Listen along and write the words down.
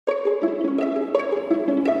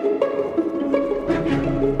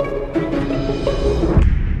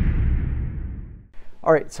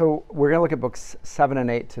All right, so we're going to look at books 7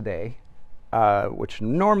 and 8 today, which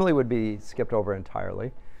normally would be skipped over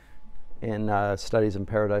entirely in Studies in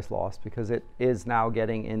Paradise Lost, because it is now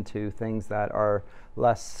getting into things that are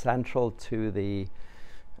less central to the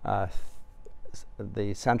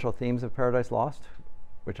central themes of Paradise Lost,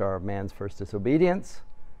 which are man's first disobedience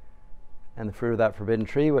and the fruit of that forbidden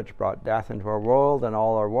tree, which brought death into our world and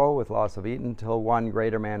all our woe with loss of Eden, till one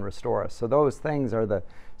greater man restore us. So those things are the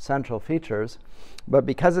central features. But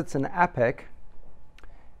because it's an epic,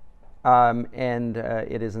 and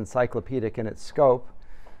it is encyclopedic in its scope,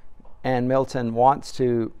 and Milton wants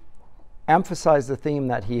to emphasize the theme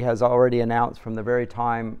that he has already announced from the very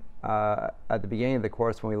time at the beginning of the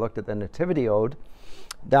course when we looked at the Nativity Ode,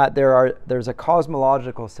 that there's a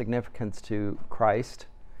cosmological significance to Christ,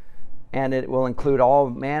 and it will include all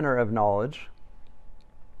manner of knowledge.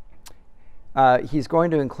 He's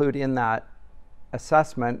going to include in that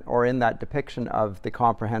assessment, or in that depiction of the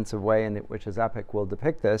comprehensive way in which his epic will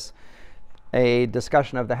depict this, a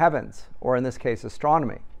discussion of the heavens, or in this case,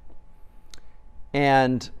 astronomy.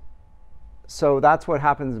 And so that's what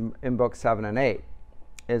happens in books 7 and 8,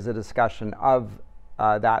 is a discussion of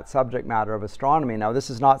that subject matter of astronomy. Now, this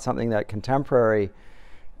is not something that contemporary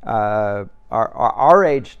our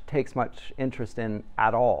age takes much interest in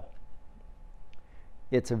at all.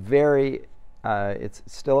 It's a very, it's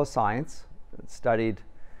still a science. It's studied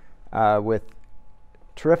with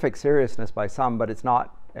terrific seriousness by some, but it's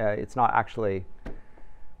not actually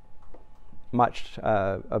much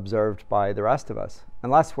observed by the rest of us,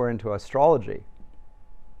 unless we're into astrology,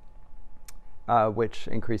 which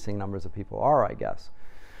increasing numbers of people are, I guess.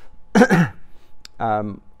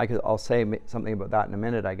 I'll say something about that in a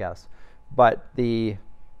minute, I guess. But the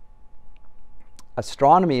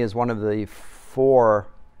astronomy is one of the four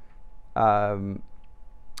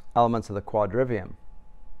elements of the quadrivium.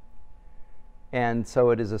 And so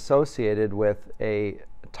it is associated with a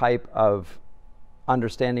type of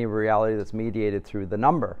understanding of reality that's mediated through the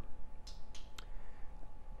number.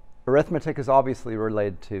 Arithmetic is obviously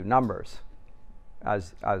related to numbers,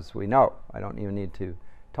 as we know. I don't even need to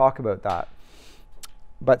talk about that.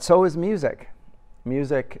 But so is music.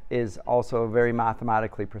 Music is also very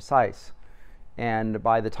mathematically precise. And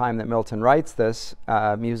by the time that Milton writes this,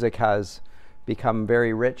 music has become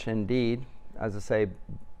very rich indeed. As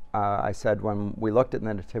I said when we looked at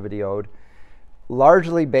the Nativity Ode,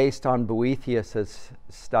 largely based on Boethius's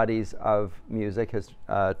studies of music, his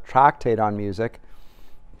tractate on music.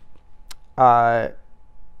 Modern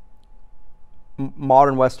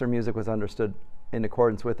Western music was understood in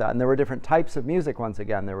accordance with that. And there were different types of music once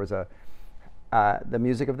again. There was the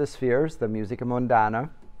music of the spheres, the musica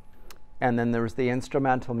mundana, and then there was the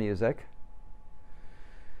instrumental music.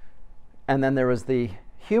 And then there was the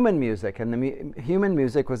human music. And the human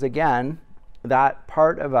music was, again, that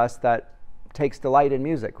part of us that takes delight in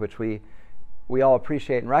music, which we all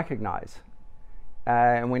appreciate and recognize.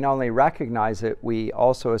 And we not only recognize it, we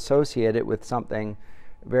also associate it with something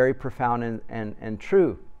very profound and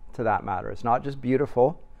true to that matter. It's not just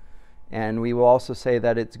beautiful, and we will also say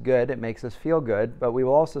that it's good, it makes us feel good, but we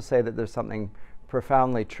will also say that there's something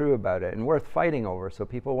profoundly true about it and worth fighting over. So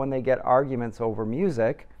people, when they get arguments over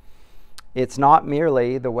music, it's not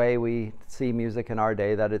merely the way we see music in our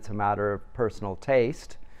day, that it's a matter of personal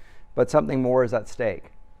taste, but something more is at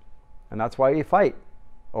stake. And that's why we fight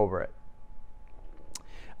over it.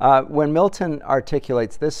 When Milton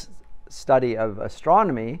articulates this study of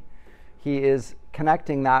astronomy, he is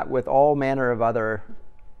connecting that with all manner of other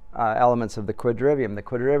elements of the quadrivium. The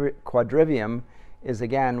quadrivium is,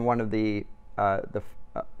 again, one of the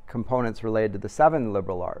components related to the 7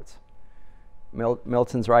 liberal arts.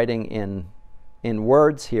 Milton's writing in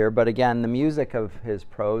words here, but again, the music of his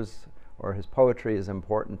prose or his poetry is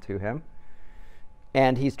important to him.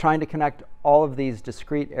 And he's trying to connect all of these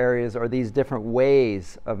discrete areas, or these different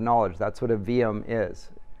ways of knowledge. That's what a vium is.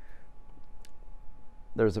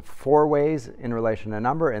 There's 4 ways in relation to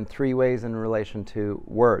number and 3 ways in relation to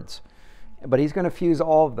words. But he's going to fuse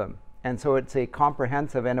all of them. And so it's a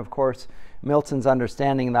comprehensive, and of course, Milton's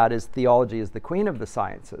understanding that is theology is the queen of the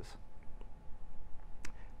sciences.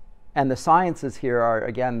 And the sciences here are,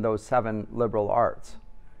 again, those 7 liberal arts.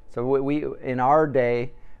 So we in our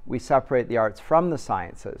day, we separate the arts from the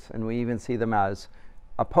sciences, and we even see them as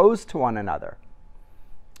opposed to one another,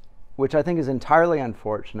 which I think is entirely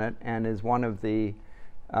unfortunate and is one of the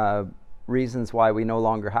reasons why we no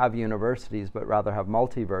longer have universities, but rather have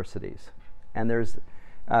multiversities. And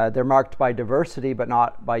they're marked by diversity, but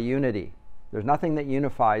not by unity. There's nothing that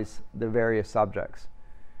unifies the various subjects.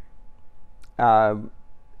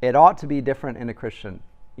 It ought to be different in a Christian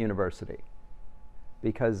university.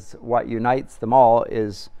 because what unites them all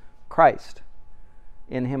is Christ.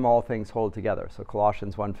 In him all things hold together. So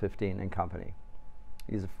Colossians 1:15 and company.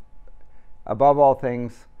 He's above all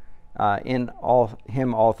things, in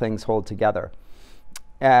him all things hold together.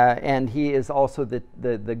 And he is also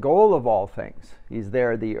the goal of all things. He's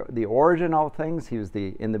there, the origin of all things. He was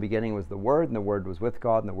in the beginning was the Word, and the Word was with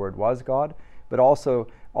God, and the Word was God. But also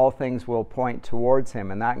all things will point towards him,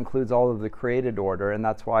 and that includes all of the created order, and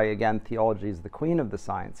that's why, again, theology is the queen of the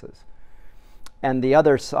sciences. And the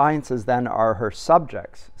other sciences then are her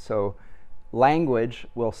subjects. So language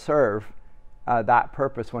will serve that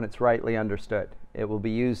purpose when it's rightly understood. It will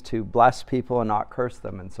be used to bless people and not curse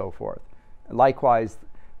them, and so forth. Likewise,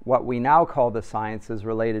 what we now call the sciences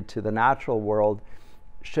related to the natural world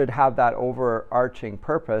should have that overarching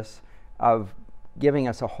purpose of giving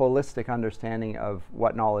us a holistic understanding of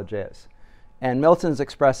what knowledge is. And Milton's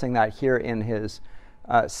expressing that here in his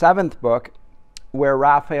 7th book, where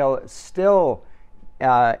Raphael is still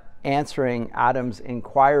answering Adam's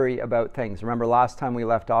inquiry about things. Remember last time we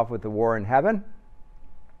left off with the war in heaven?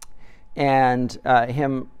 And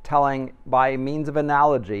him telling by means of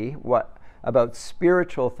analogy what about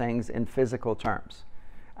spiritual things in physical terms.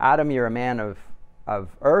 Adam, you're a man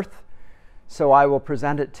of earth, so I will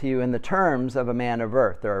present it to you in the terms of a man of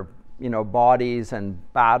earth. There are, bodies and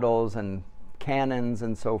battles and cannons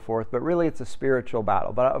and so forth, but really it's a spiritual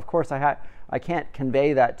battle. But of course I can't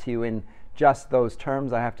convey that to you in just those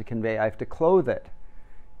terms. I have to clothe it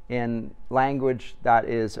in language that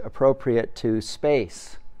is appropriate to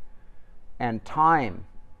space and time.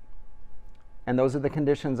 And those are the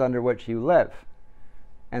conditions under which you live.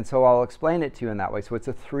 And so I'll explain it to you in that way. So it's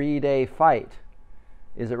a 3-day fight.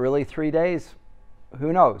 Is it really 3 days?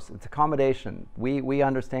 Who knows? It's accommodation. We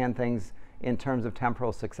understand things in terms of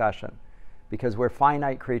temporal succession because we're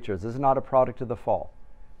finite creatures. This is not a product of the fall.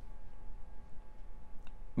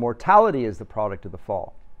 Mortality is the product of the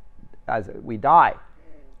fall. As we die.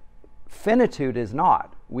 Finitude is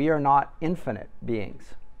not. We are not infinite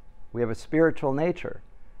beings. We have a spiritual nature.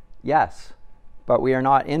 Yes, but we are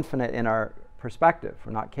not infinite in our perspective.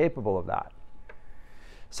 We're not capable of that.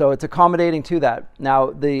 So it's accommodating to that.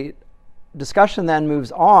 Now, the discussion then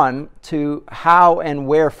moves on to how and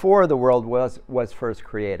wherefore the world was first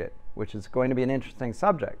created, which is going to be an interesting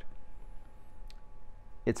subject.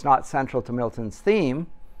 It's not central to Milton's theme,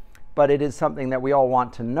 but it is something that we all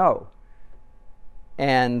want to know.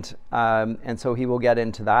 And so he will get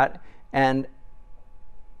into that. And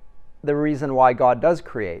the reason why God does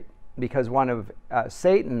create, because one of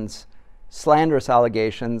Satan's slanderous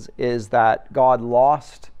allegations is that God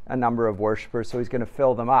lost a number of worshipers, so he's going to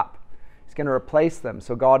fill them up. He's going to replace them.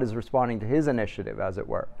 So God is responding to his initiative, as it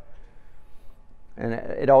were. And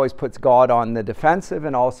it always puts God on the defensive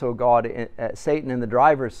and also Satan in the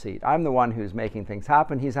driver's seat. I'm the one who's making things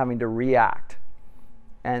happen. He's having to react.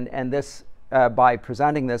 And this, by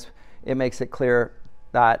presenting this, it makes it clear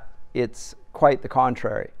that it's quite the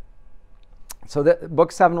contrary. So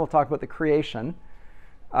book 7 will talk about the creation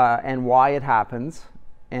and why it happens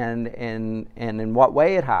and in what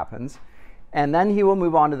way it happens. And then he will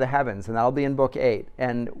move on to the heavens, and that'll be in book 8.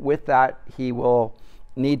 And with that, he will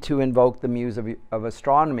need to invoke the muse of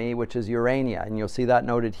astronomy, which is Urania, and you'll see that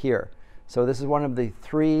noted here. So this is one of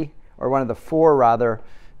the four rather,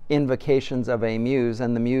 invocations of a muse,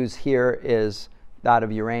 and the muse here is that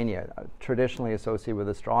of Urania, traditionally associated with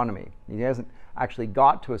astronomy. He hasn't actually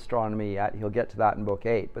got to astronomy yet. He'll get to that in book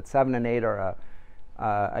 8, but 7 and 8 are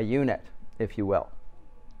a unit, if you will.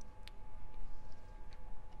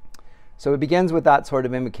 So it begins with that sort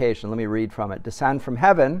of invocation. Let me read from it. Descend from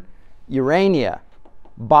heaven, Urania,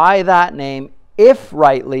 by that name, if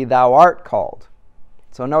rightly thou art called.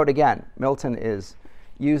 So note again, Milton is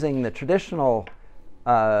using the traditional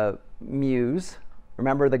muse.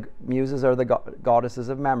 Remember, the muses are the goddesses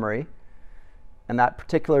of memory, and that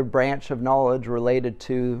particular branch of knowledge related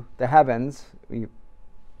to the heavens.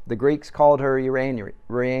 The Greeks called her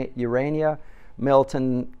Urania.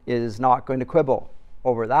 Milton is not going to quibble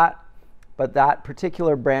over that, but that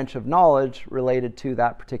particular branch of knowledge related to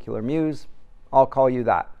that particular muse, I'll call you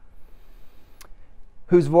that.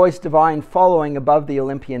 Whose voice divine following above the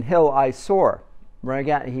Olympian hill I soar.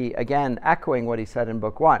 He again echoing what he said in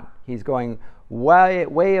book 1. He's going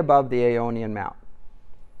way above the Aeonian Mount,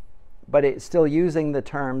 but it's still using the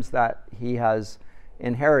terms that he has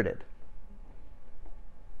inherited.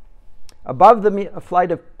 Above the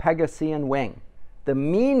flight of Pegasean wing, the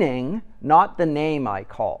meaning, not the name, I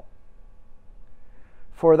call.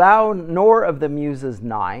 For thou nor of the muses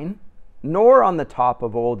 9, nor on the top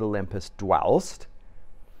of old Olympus dwellst,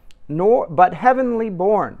 but heavenly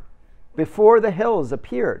born, before the hills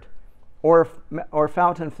appeared, or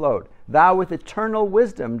fountain flowed. Thou with eternal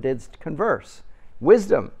wisdom didst converse.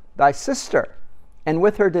 Wisdom, thy sister, and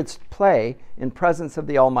with her didst play in presence of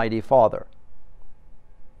the Almighty Father,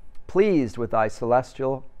 pleased with thy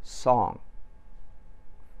celestial song.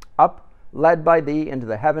 Up, led by thee into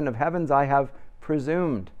the heaven of heavens, I have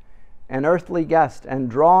presumed, an earthly guest, and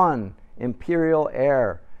drawn imperial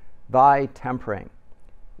air, thy tempering.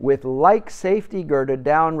 With like safety girded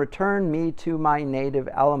down, return me to my native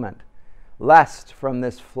element, lest from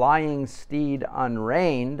this flying steed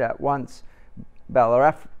unreined, at once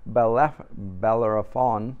Bellerophon,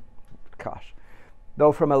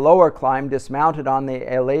 though from a lower clime, dismounted on the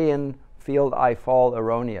Aleian field, I fall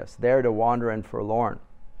erroneous, there to wander and forlorn.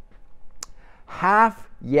 Half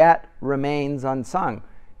yet remains unsung.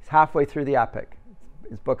 He's halfway through the epic.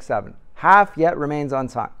 It's book 7. Half yet remains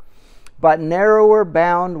unsung, but narrower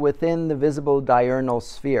bound within the visible diurnal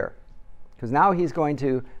sphere. Because now he's going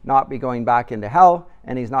to not be going back into hell,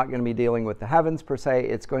 and he's not going to be dealing with the heavens per se.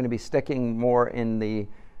 It's going to be sticking more in the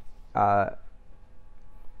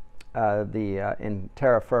in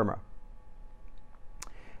terra firma.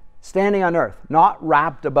 Standing on earth, not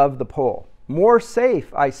wrapped above the pole, more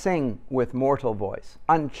safe I sing with mortal voice,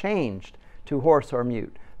 unchanged to hoarse or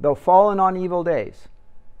mute, though fallen on evil days,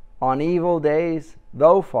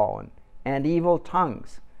 though fallen, and evil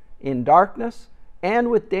tongues, in darkness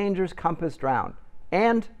and with dangers compassed round,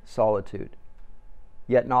 and solitude,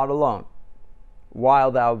 yet not alone,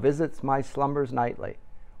 while thou visits my slumbers nightly,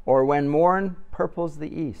 or when morn purples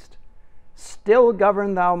the east, still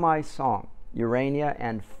govern thou my song, Urania,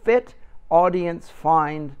 and fit audience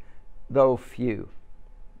find, though few.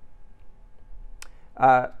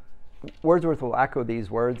 Wordsworth will echo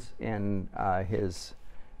these words in his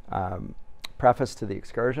preface to the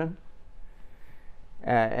Excursion.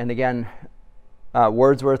 And again,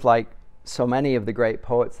 Wordsworth, like so many of the great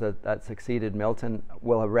poets that succeeded Milton,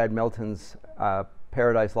 will have read Milton's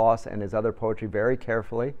Paradise Lost and his other poetry very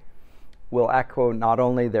carefully, will echo not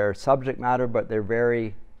only their subject matter, but their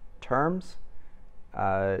very terms,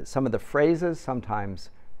 some of the phrases, sometimes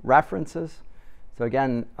references. So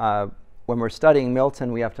again, when we're studying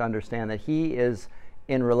Milton, we have to understand that he is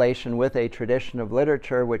in relation with a tradition of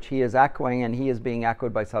literature which he is echoing, and he is being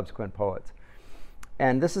echoed by subsequent poets.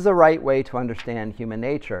 And this is a right way to understand human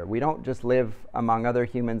nature. We don't just live among other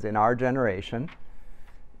humans in our generation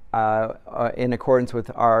in accordance with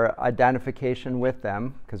our identification with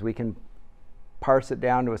them, because we can parse it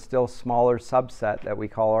down to a still smaller subset that we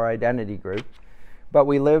call our identity group. But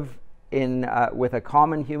we live in with a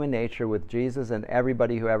common human nature with Jesus and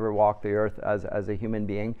everybody who ever walked the earth as a human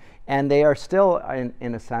being, and they are still,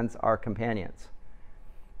 in a sense, our companions.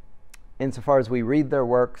 Insofar as we read their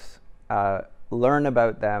works, learn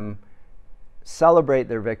about them, celebrate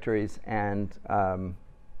their victories, and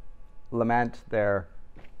lament their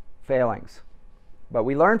failings, but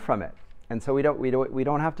we learn from it, and so we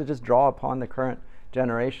don't have to just draw upon the current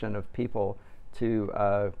generation of people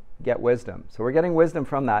to get wisdom. So we're getting wisdom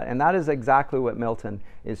from that, and that is exactly what Milton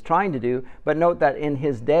is trying to do. But note that in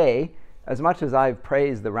his day, as much as I've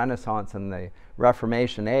praised the Renaissance and the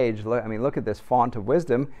Reformation age, look at this font of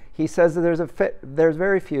wisdom. He says that there's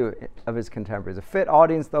very few of his contemporaries, a fit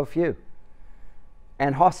audience though few,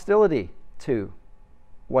 and hostility to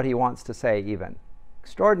what he wants to say even.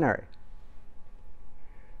 Extraordinary.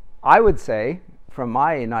 I would say, from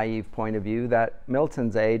my naive point of view, that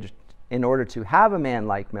Milton's age, in order to have a man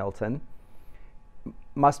like Milton,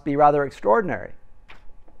 must be rather extraordinary.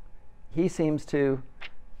 He seems to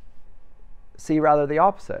see rather the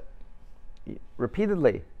opposite. He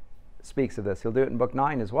repeatedly speaks of this. He'll do it in book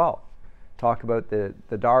 9 as well. Talk about the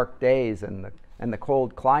dark days and the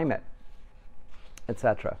cold climate,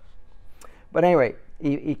 etc. But anyway,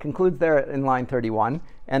 he concludes there in line 31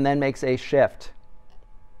 and then makes a shift.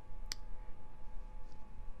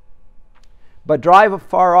 But drive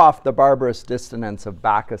far off the barbarous dissonance of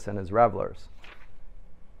Bacchus and his revelers.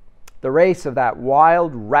 The race of that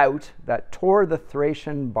wild rout that tore the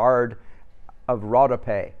Thracian bard of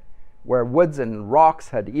Rhodope, where woods and rocks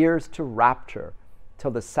had ears to rapture,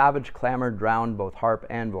 till the savage clamor drowned both harp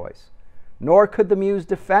and voice. Nor could the muse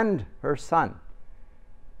defend her son.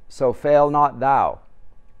 So fail not thou,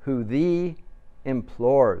 who thee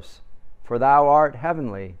implores, for thou art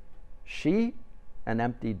heavenly, she an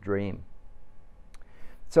empty dream.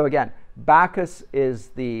 So again, Bacchus is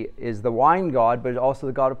the wine god, but also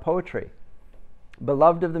the god of poetry,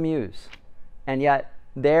 beloved of the muse. And yet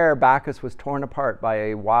there Bacchus was torn apart by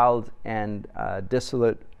a wild and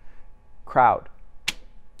dissolute crowd,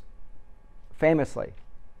 famously.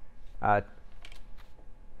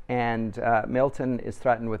 And Milton is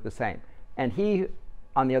threatened with the same. And he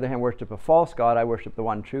on the other hand, worship a false god, I worship the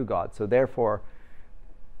one true God. So therefore,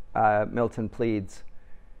 Milton pleads,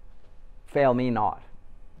 fail me not.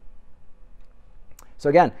 So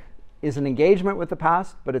again, is an engagement with the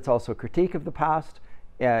past, but it's also a critique of the past.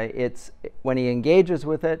 When he engages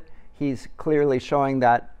with it, he's clearly showing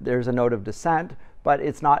that there's a note of dissent, but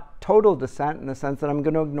it's not total dissent in the sense that I'm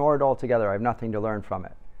going to ignore it altogether. I have nothing to learn from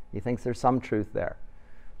it. He thinks there's some truth there,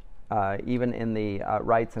 even in the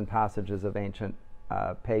rites and passages of ancient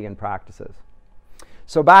pagan practices.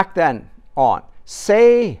 So back then on,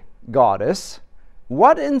 say, goddess,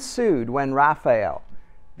 what ensued when Raphael,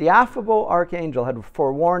 the affable archangel, had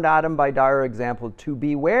forewarned Adam by dire example to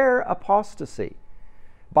beware apostasy,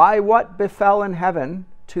 by what befell in heaven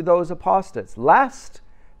to those apostates, lest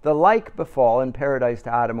the like befall in paradise to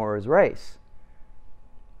Adam or his race,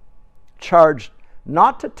 charged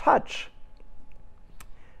not to touch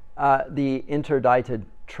the interdicted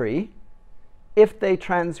tree, if they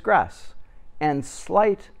transgress and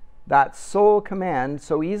slight that sole command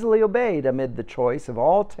so easily obeyed amid the choice of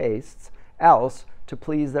all tastes else to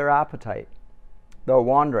please their appetite, though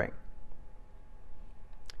wandering.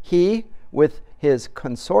 He, with his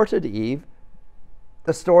consorted Eve,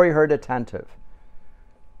 the story heard attentive,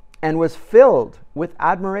 and was filled with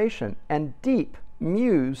admiration and deep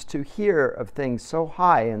muse to hear of things so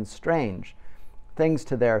high and strange, things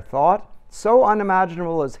to their thought so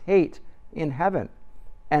unimaginable as hate in heaven,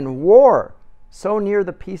 and war so near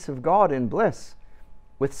the peace of God in bliss,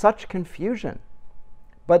 with such confusion.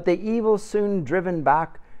 But the evil soon driven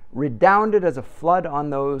back redounded as a flood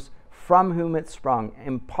on those from whom it sprung,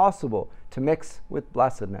 impossible to mix with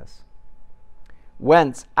blessedness.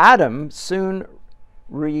 Whence Adam soon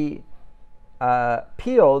repealed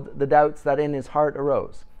the doubts that in his heart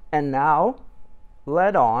arose, and now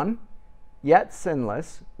led on, yet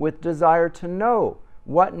sinless, with desire to know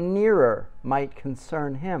what nearer might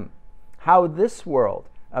concern him, how this world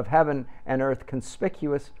of heaven and earth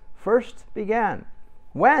conspicuous first began,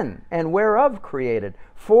 when and whereof created,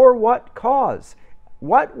 for what cause,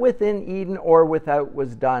 what within Eden or without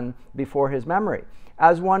was done before his memory,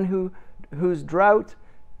 as one whose drought,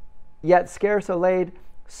 yet scarce allayed,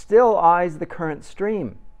 still eyes the current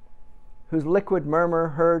stream, whose liquid murmur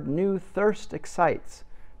heard new thirst excites,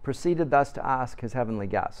 proceeded thus to ask his heavenly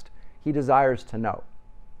guest. He desires to know,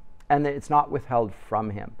 and it's not withheld from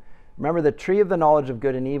him. Remember, the tree of the knowledge of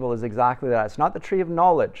good and evil is exactly that. It's not the tree of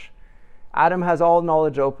knowledge. Adam has all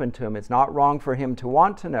knowledge open to him. It's not wrong for him to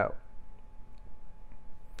want to know.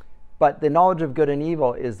 But the knowledge of good and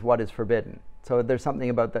evil is what is forbidden. So there's something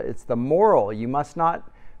about that. It's the moral. You must not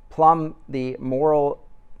plumb the moral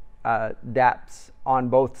depths on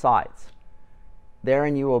both sides.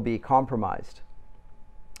 Therein you will be compromised.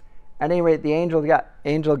 At any rate, the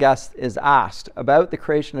angel guest is asked about the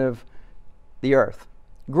creation of the earth.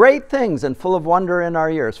 Great things and full of wonder in our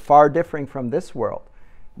ears, far differing from this world.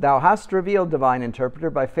 Thou hast revealed, divine interpreter,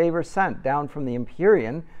 by favor sent down from the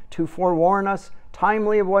Empyrean to forewarn us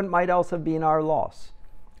timely of what might else have been our loss,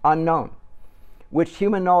 unknown, which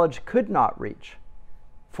human knowledge could not reach,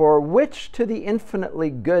 for which to the infinitely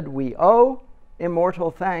good we owe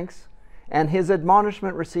immortal thanks, and his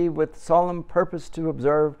admonishment received with solemn purpose to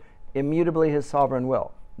observe immutably his sovereign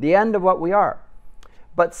will, the end of what we are.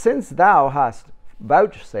 But since thou hast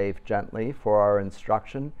vouchsafed gently for our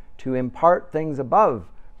instruction to impart things above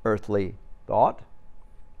earthly thought,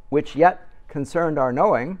 which yet concerned our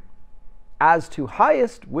knowing, as to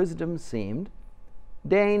highest wisdom seemed,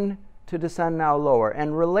 deign to descend now lower,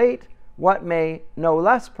 and relate what may no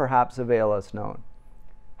less perhaps avail us known.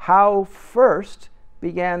 How first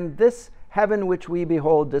began this heaven which we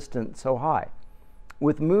behold distant so high,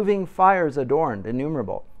 with moving fires adorned,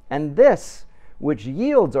 innumerable, and this which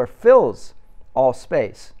yields or fills all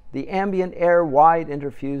space, the ambient air wide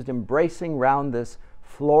interfused, embracing round this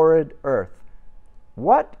florid earth.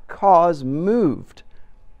 What cause moved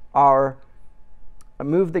the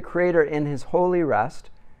Creator in his holy rest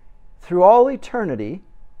through all eternity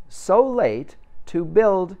so late to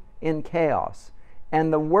build in chaos,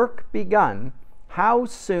 and the work begun how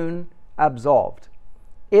soon absolved?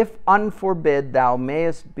 If unforbid thou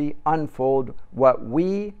mayest be unfold what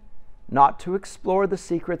we, not to explore the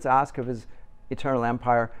secrets ask of his eternal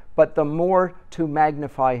empire, but the more to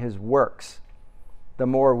magnify his works, the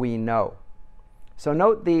more we know. So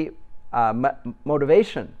note the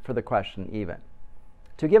motivation for the question even.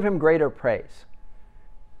 To give him greater praise.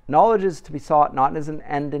 Knowledge is to be sought not as an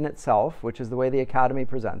end in itself, which is the way the Academy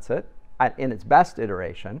presents it, in its best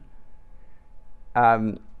iteration.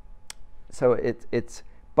 So it's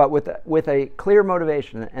but with a clear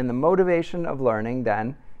motivation, and the motivation of learning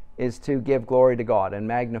then is to give glory to God and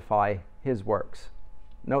magnify his works.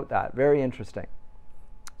 Note that. Very interesting.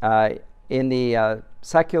 In the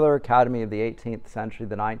secular academy of the 18th century,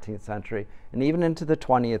 the 19th century, and even into the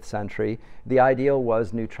 20th century, the ideal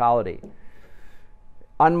was neutrality.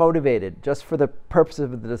 Unmotivated, just for the purpose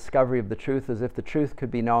of the discovery of the truth, as if the truth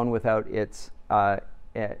could be known without its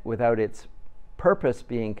purpose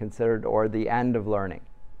being considered or the end of learning.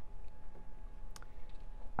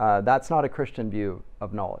 That's not a Christian view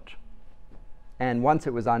of knowledge. And once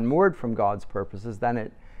it was unmoored from God's purposes,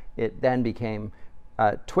 then it then became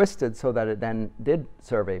twisted so that it then did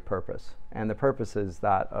serve a purpose. And the purposes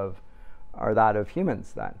are that of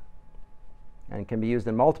humans then, and can be used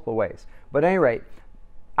in multiple ways. But at any rate,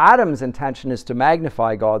 Adam's intention is to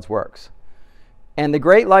magnify God's works. And the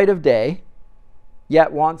great light of day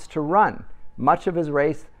yet wants to run much of his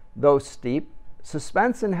race, though steep,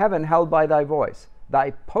 suspense in heaven held by thy voice.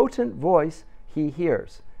 Thy potent voice he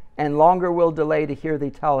hears, and longer will delay to hear thee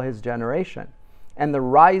tell his generation, and the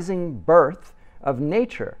rising birth of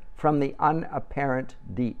nature from the unapparent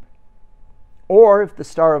deep. Or if the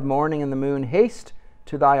star of morning and the moon haste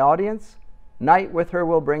to thy audience, night with her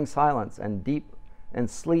will bring silence, and deep and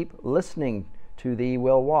sleep listening to thee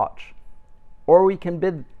will watch. Or we can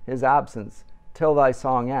bid his absence till thy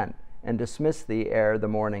song end, and dismiss thee ere the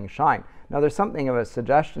morning shine. Now there's something of a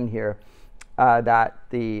suggestion here that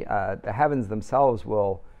the heavens themselves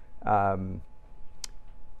will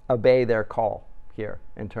obey their call here,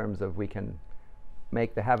 in terms of we can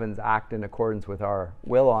make the heavens act in accordance with our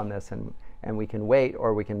will on this, and we can wait,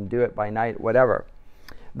 or we can do it by night, whatever.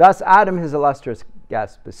 Thus Adam, his illustrious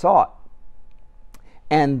guest, besought.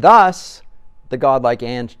 And thus the godlike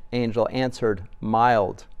angel answered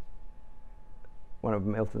mild. One of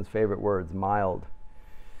Milton's favorite words, mild.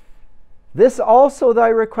 This also thy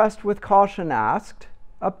request with caution asked,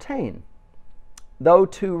 obtain. Though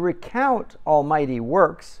to recount almighty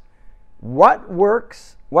works, what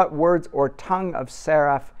words or tongue of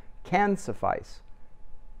seraph can suffice,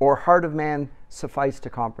 or heart of man suffice to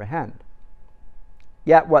comprehend?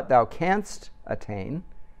 Yet what thou canst attain,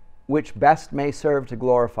 which best may serve to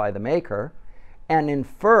glorify the Maker, and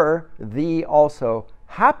infer thee also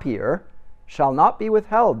happier, shall not be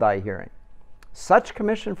withheld thy hearing. Such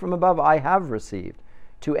commission from above I have received,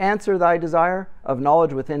 to answer thy desire of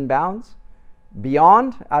knowledge within bounds.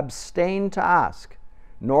 Beyond, abstain to ask,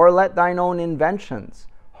 nor let thine own inventions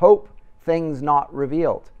hope things not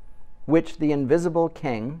revealed, which the invisible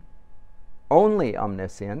King, only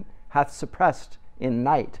omniscient, hath suppressed in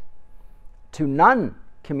night, to none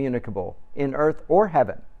communicable in earth or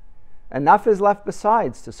heaven. Enough is left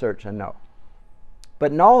besides to search and know.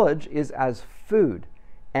 But knowledge is as food,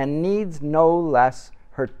 and needs no less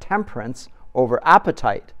her temperance over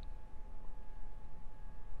appetite.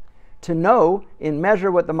 To know in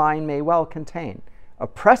measure what the mind may well contain,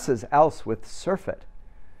 oppresses else with surfeit,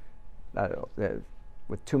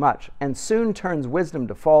 with too much, and soon turns wisdom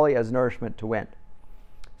to folly as nourishment to wind.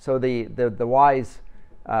 So the wise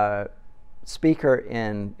speaker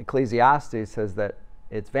in Ecclesiastes says that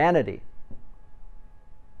it's vanity.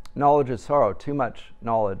 Knowledge is sorrow. Too much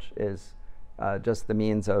knowledge is just the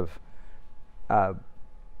means of, as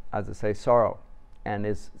I say, sorrow,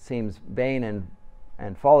 and seems vain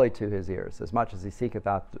and folly to his ears, as much as he seeketh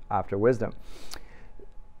after wisdom.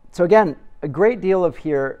 So again, a great deal of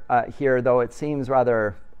here, though it seems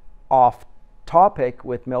rather off topic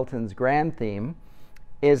with Milton's grand theme,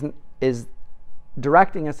 is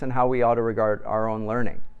directing us in how we ought to regard our own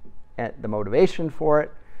learning, and the motivation for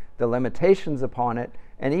it, the limitations upon it,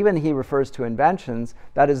 and even he refers to inventions.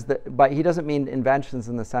 But he doesn't mean inventions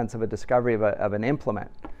in the sense of a discovery of an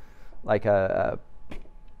implement, like a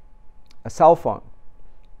cell phone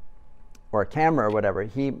or a camera or whatever.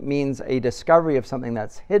 He means a discovery of something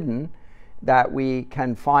that's hidden that we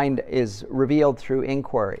can find is revealed through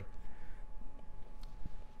inquiry.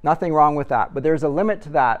 Nothing wrong with that, but there's a limit to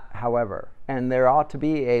that, however, and there ought to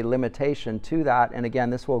be a limitation to that. And again,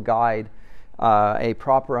 this will guide a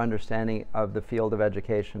proper understanding of the field of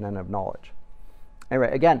education and of knowledge. Anyway,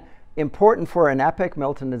 again, important for an epic,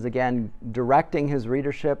 Milton is again directing his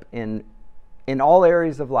readership in all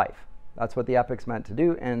areas of life. That's what the epic's meant to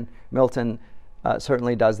do, and Milton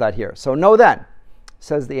certainly does that here. So know then,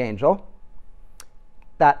 says the angel,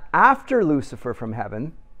 that after Lucifer from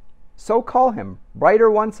heaven, so call him,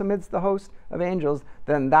 brighter once amidst the host of angels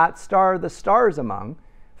than that star the stars among,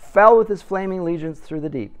 fell with his flaming legions through the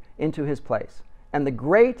deep into his place. And the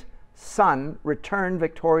great Son returned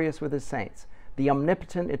victorious with his saints. The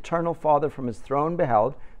omnipotent eternal Father from his throne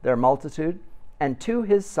beheld their multitude, and to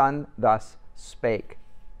his Son thus spake.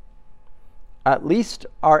 At least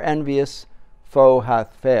our envious foe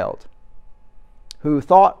hath failed, who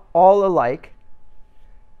thought all alike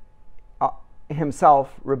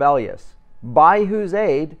himself rebellious, by whose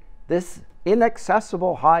aid this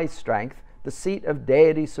inaccessible high strength, the seat of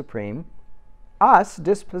deity supreme, us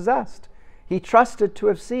dispossessed, he trusted to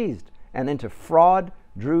have seized, and into fraud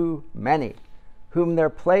drew many, whom their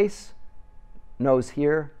place knows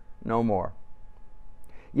here no more.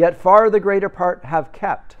 Yet far the greater part have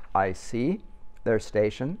kept, I see, their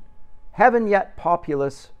station. Heaven yet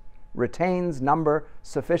populous retains number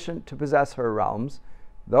sufficient to possess her realms,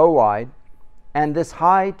 though wide, and this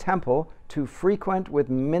high temple to frequent with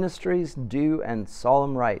ministries due and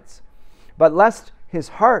solemn rites. But lest his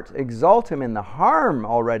heart exalt him in the harm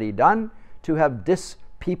already done, to have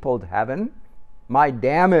dispeopled heaven, my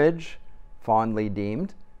damage fondly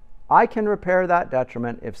deemed, I can repair that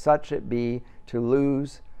detriment, if such it be, to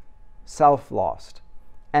lose self-lost.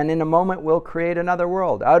 And in a moment will create another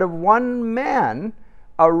world, out of one man,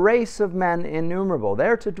 a race of men innumerable,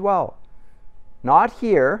 there to dwell. Not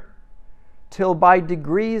here, till by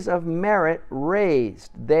degrees of merit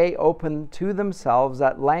raised, they open to themselves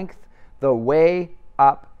at length the way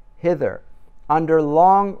up hither, under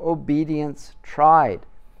long obedience tried,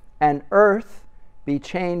 and earth be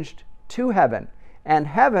changed to heaven, and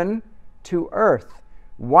heaven to earth,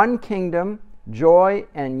 one kingdom, joy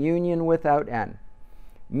and union without end.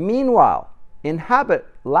 Meanwhile, inhabit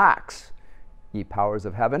lax, ye powers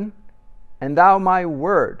of heaven, and thou my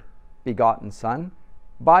word, begotten Son,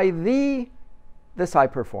 by thee this I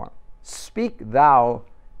perform. Speak thou,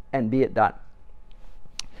 and be it done.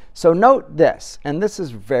 So note this, and this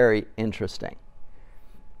is very interesting.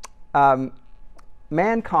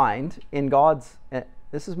 Mankind, in God's,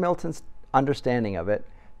 this is Milton's understanding of it,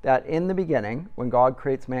 that in the beginning, when God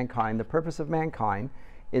creates mankind, the purpose of mankind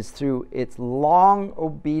is through its long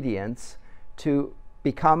obedience to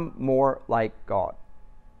become more like God.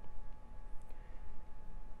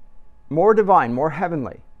 More divine, more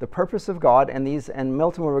heavenly. The purpose of God, and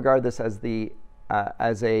Milton will regard this as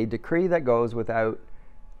as a decree that goes without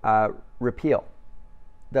repeal.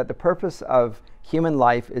 That the purpose of human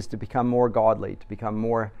life is to become more godly, to become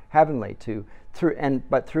more heavenly,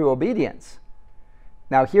 but through obedience.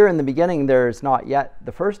 Now, here in the beginning, there's not yet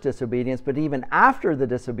the first disobedience, but even after the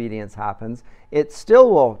disobedience happens, it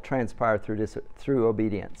still will transpire through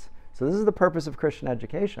obedience. So this is the purpose of Christian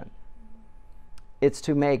education. It's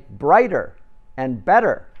to make brighter and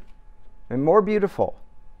better and more beautiful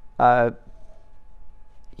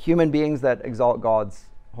human beings that exalt God's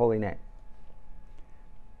holy name.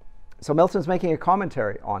 So Milton's making a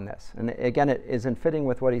commentary on this, and again, it is in fitting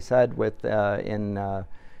with what he said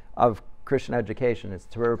of Christian education. It's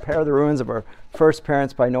to repair the ruins of our first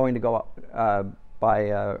parents by knowing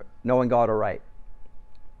knowing God aright,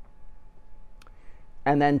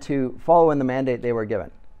 and then to follow in the mandate they were given.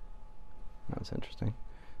 That was interesting.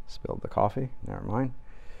 Spilled the coffee. Never mind.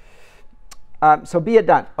 So be it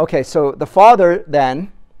done. Okay, so the Father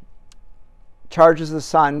then charges the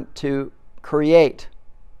Son to create.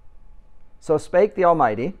 So spake the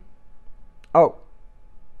Almighty. Oh,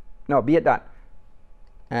 no, be it done.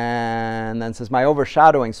 And then says, my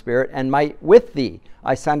overshadowing spirit, and might with thee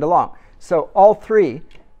I send along. So all three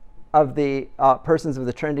of the persons of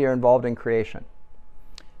the Trinity are involved in creation.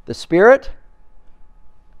 The Spirit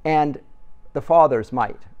and the Father's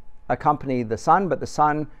might accompany the Son, but the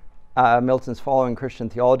Son, Milton's following Christian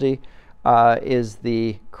theology, is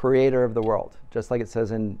the creator of the world, just like it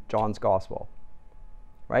says in John's Gospel.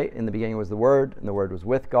 Right? In the beginning was the Word, and the Word was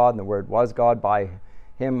with God, and the Word was God. By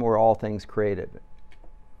him were all things created.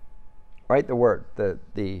 Right? The Word,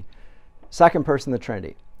 the second person of the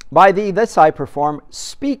Trinity. By thee this I perform.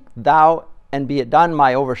 Speak thou, and be it done.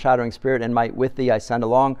 My overshadowing spirit and might with thee I send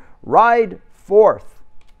along. Ride forth,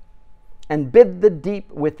 and bid the deep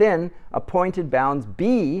within appointed bounds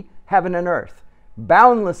be heaven and earth.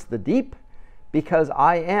 Boundless the deep, because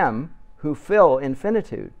I am who fill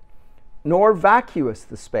infinitude. Nor vacuous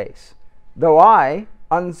the space, though I,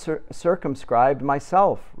 uncircumscribed,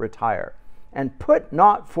 myself retire, and put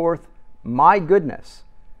not forth my goodness,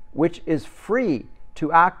 which is free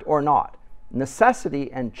to act or not.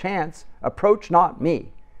 Necessity and chance approach not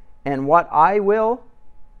me, and what I will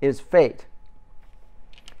is fate.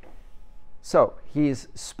 So he's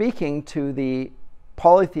speaking to the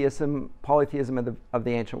polytheism of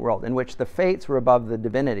the ancient world, in which the fates were above the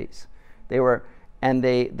divinities.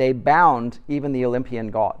 They bound even the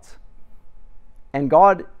Olympian gods. And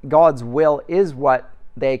God's will is what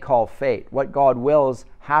they call fate. What God wills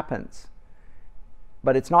happens.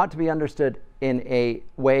 But it's not to be understood in a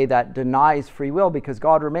way that denies free will, because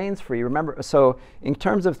God remains free. Remember, so in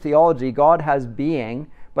terms of theology, God has being,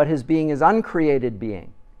 but his being is uncreated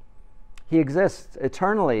being. He exists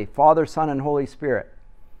eternally, Father, Son, and Holy Spirit,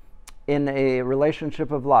 in a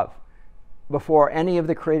relationship of love before any of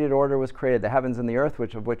the created order was created, the heavens and the earth,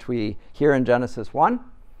 of which we hear in Genesis 1,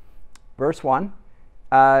 verse 1.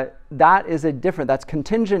 That is that's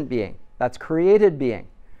contingent being. That's created being.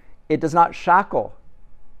 It does not shackle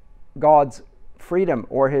God's freedom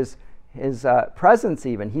or his presence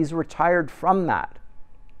even. He's retired from that.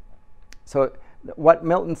 So what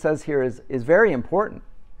Milton says here is very important,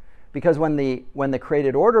 because when the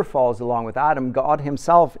created order falls along with Adam, God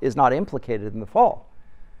himself is not implicated in the fall.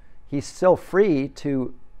 He's still free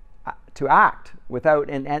to act without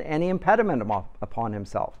any impediment upon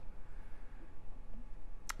himself.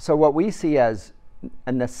 So what we see as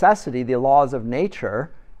a necessity, the laws of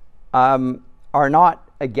nature, are not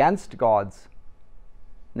against God's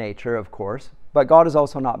nature, of course, but God is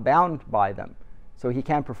also not bound by them, so he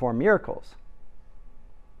can't perform miracles.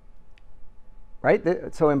 Right?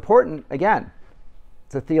 So important, again,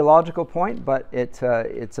 it's a theological point, but it's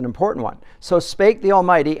an important one. So spake the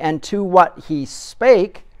Almighty, and to what he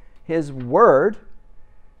spake, his word,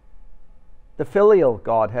 the filial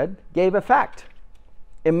Godhead, gave effect.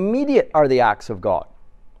 Immediate are the acts of God.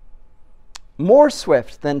 More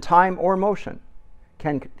swift than time or motion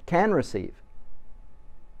can receive.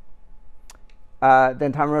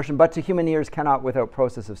 Than time or motion, but to human ears cannot without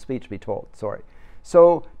process of speech be told.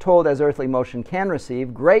 So told as earthly motion can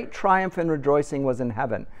receive, great triumph and rejoicing was in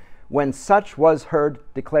heaven, when such was heard,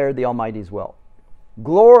 declared the Almighty's will.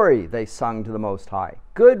 Glory, they sung to the Most High,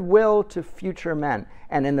 goodwill to future men,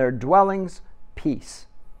 and in their dwellings peace.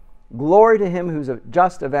 Glory to him whose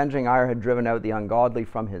just avenging ire had driven out the ungodly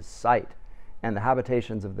from his sight, and the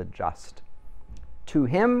habitations of the just. To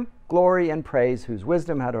him glory and praise, whose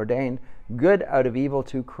wisdom had ordained good out of evil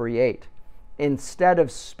to create, instead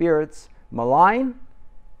of spirits malign,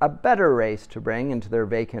 a better race to bring into their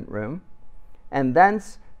vacant room, and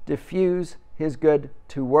thence diffuse his good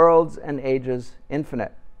to worlds and ages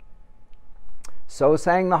infinite. So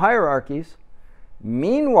sang the hierarchies.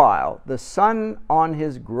 Meanwhile, the sun on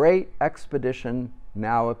his great expedition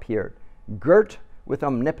now appeared, girt with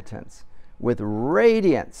omnipotence, with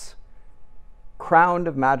radiance, crowned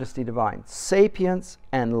of majesty divine, sapience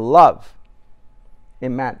and love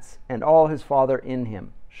immense, and all his Father in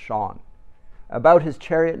him shone. About his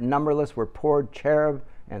chariot numberless were poured cherub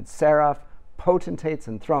and seraph, potentates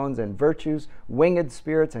and thrones and virtues, winged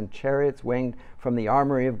spirits and chariots winged from the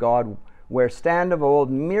armory of God, where stand of old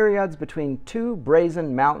myriads between two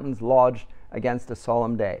brazen mountains lodged against a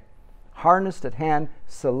solemn day, harnessed at hand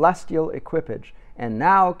celestial equipage, and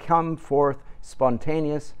now come forth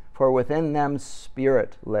spontaneous, for within them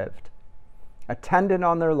spirit lived. Attendant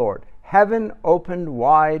on their Lord, heaven opened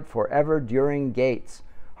wide for ever during gates,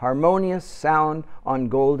 harmonious sound on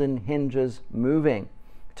golden hinges moving,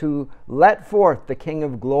 to let forth the King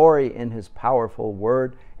of glory in his powerful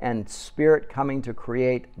word, and spirit coming to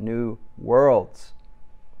create new worlds.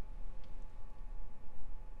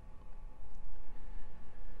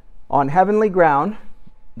 On heavenly ground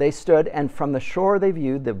they stood, and from the shore they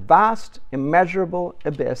viewed the vast, immeasurable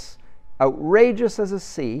abyss, outrageous as a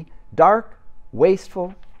sea, dark,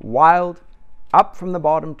 wasteful, wild, up from the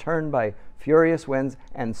bottom turned by furious winds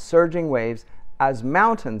and surging waves, as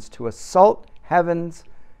mountains to assault heaven's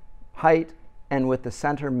height, and with the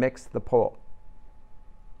center mixed the pole.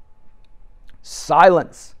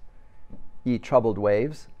 Silence, ye troubled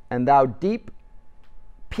waves, and thou deep,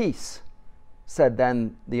 peace, said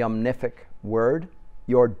then the omnific word,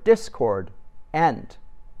 your discord end.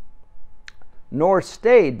 Nor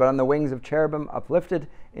stayed, but on the wings of cherubim uplifted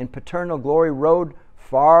in paternal glory rode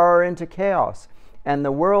far into chaos, and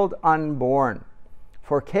the world unborn.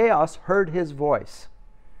 For chaos heard his voice.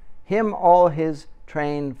 Him all his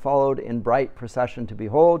train followed in bright procession to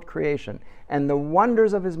behold creation and the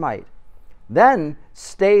wonders of his might. Then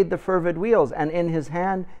stayed the fervid wheels, and in his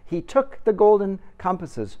hand he took the golden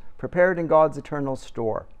compasses prepared in God's eternal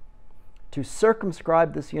store, to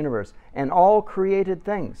circumscribe this universe and all created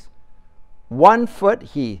things. 1 foot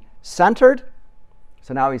he centered,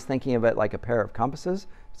 so now he's thinking of it like a pair of compasses,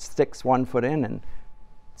 sticks 1 foot in and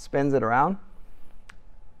spins it around,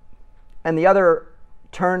 and the other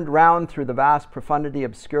turned round through the vast profundity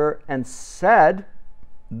obscure, and said,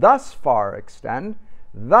 thus far extend,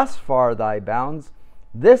 thus far thy bounds,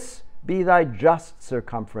 this be thy just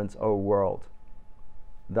circumference, O world.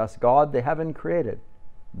 Thus God the heaven created,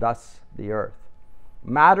 thus the earth.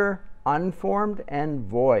 Matter unformed and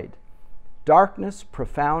void. Darkness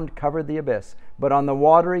profound covered the abyss, but on the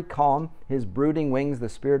watery calm his brooding wings the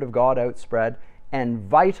Spirit of God outspread, and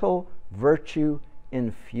vital virtue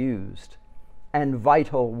infused, and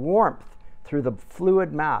vital warmth through the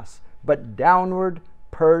fluid mass, but downward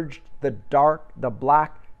purged the dark, the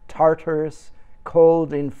black Tartarus,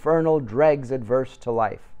 cold infernal dregs adverse to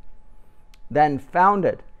life. Then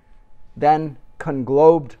founded, then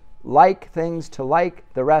conglobed, like things to like,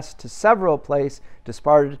 the rest to several place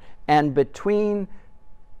disparted, and between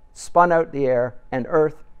spun out the air, and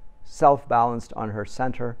earth, self-balanced on her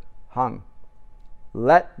center, hung.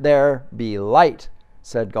 Let there be light,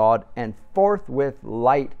 said God, and forthwith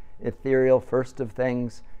light, ethereal first of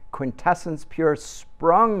things, quintessence pure,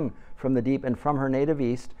 sprung from the deep and from her native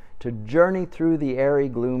east, to journey through the airy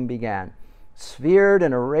gloom began, sphered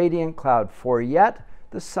in a radiant cloud, for yet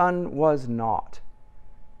the sun was not.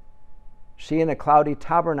 She in a cloudy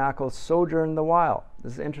tabernacle sojourned the while.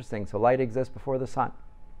 This is interesting. So light exists before the sun,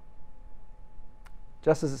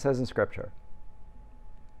 just as it says in Scripture.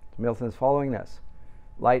 Milton is following this.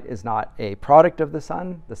 Light is not a product of the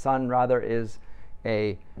sun. The sun, rather, is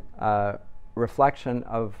a reflection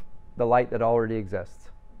of the light that already exists.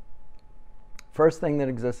 First thing that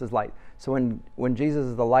exists is light. So when Jesus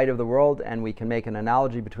is the light of the world, and we can make an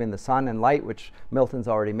analogy between the sun and light, which Milton's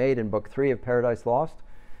already made in Book 3 of Paradise Lost,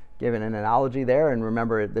 given an analogy there. And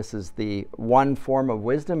remember, this is the one form of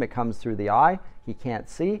wisdom. It comes through the eye. He can't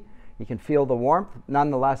see. He can feel the warmth.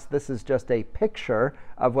 Nonetheless, this is just a picture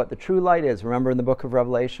of what the true light is. Remember in the book of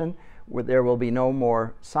Revelation, where there will be no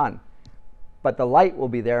more sun, but the light will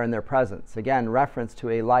be there in their presence. Again, reference to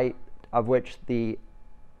a light of which the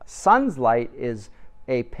sun's light is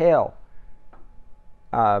a pale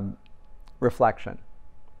reflection.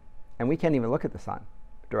 And we can't even look at the sun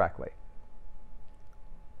directly.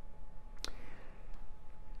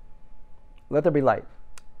 Let there be light.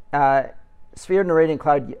 Sphered in a radiant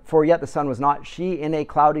cloud, for yet the sun was not. She in a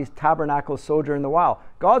cloudy tabernacle sojourned the while.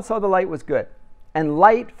 God saw the light was good, and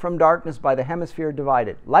light from darkness by the hemisphere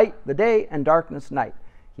divided. Light the day, and darkness night,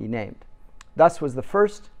 he named. Thus was the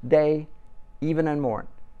first day, even and morn,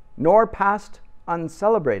 nor passed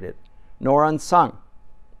uncelebrated, nor unsung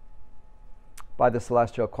by the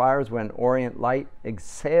celestial choirs, when orient light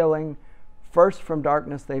exhaling first from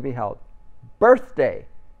darkness they beheld. Birthday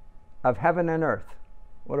of heaven and earth.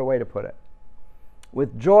 What a way to put it.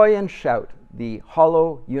 With joy and shout, the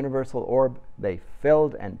hollow universal orb they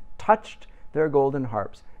filled, and touched their golden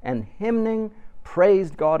harps, and hymning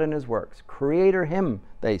praised God in his works. Creator hymn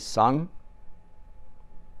they sung,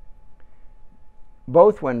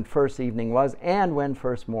 both when first evening was and when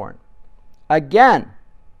first morn. Again,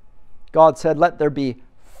 God said, let there be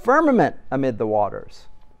firmament amid the waters,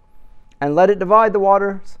 and let it divide the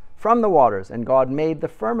waters from the waters. And God made the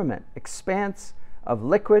firmament, expanse of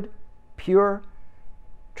liquid, pure,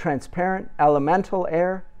 transparent, elemental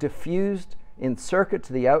air, diffused in circuit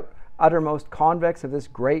to the uttermost convex of this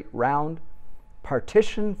great round,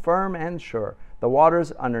 partition firm and sure, the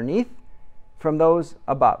waters underneath from those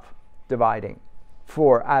above, dividing.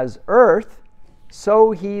 For as earth,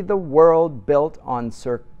 so he the world built on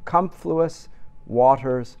circumfluous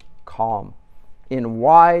waters calm, in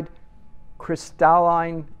wide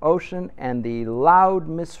crystalline ocean, and the loud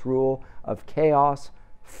misrule of chaos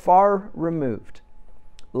far removed,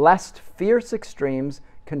 lest fierce extremes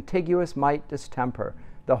contiguous might distemper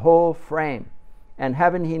the whole frame. And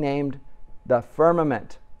heaven he named the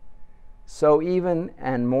firmament. So even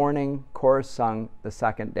and morning chorus sung the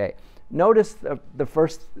second day. Notice the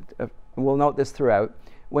first, we'll note this throughout,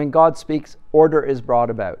 when God speaks, order is brought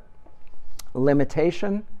about.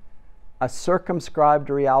 Limitation, a circumscribed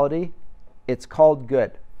reality, it's called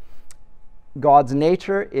good. God's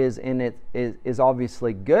nature is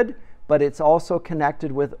obviously good, but it's also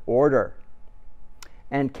connected with order.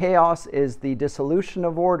 And chaos is the dissolution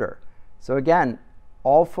of order. So again,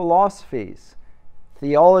 all philosophies,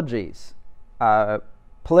 theologies,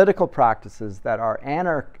 political practices that are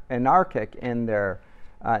anarchic in their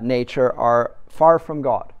nature are far from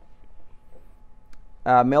God.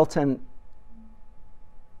 Milton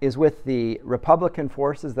is with the Republican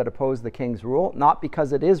forces that oppose the king's rule, not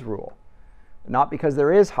because it is rule, not because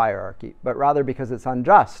there is hierarchy, but rather because it's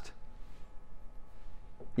unjust.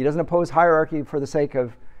 He doesn't oppose hierarchy for the sake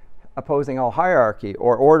of opposing all hierarchy,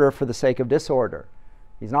 or order for the sake of disorder.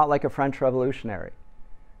 He's not like a French revolutionary.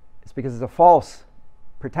 It's because it's a false,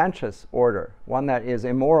 pretentious order, one that is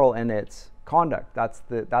immoral in its conduct. That's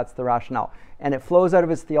the rationale. And it flows out of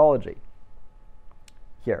his theology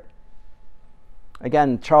here.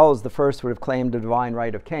 Again, Charles I would have claimed the divine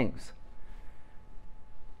right of kings,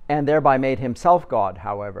 and thereby made himself God,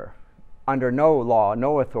 however, under no law,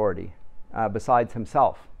 no authority besides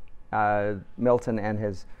himself. Milton and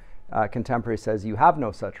his contemporary says, you have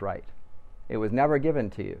no such right. It was never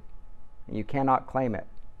given to you. You cannot claim it.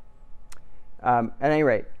 At any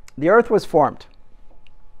rate, the earth was formed,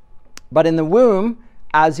 but in the womb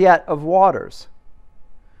as yet of waters.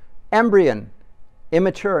 Embryon,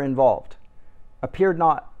 immature, involved, appeared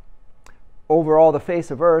not. Over all the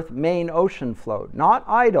face of earth, main ocean flowed, not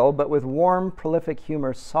idle, but with warm, prolific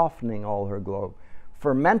humor softening all her globe.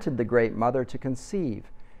 Fermented the great mother to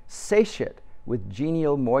conceive, satiate with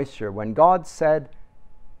genial moisture, when God said,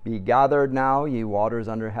 "Be gathered now, ye waters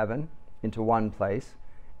under heaven, into one place,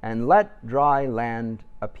 and let dry land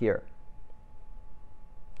appear."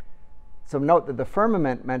 So note that the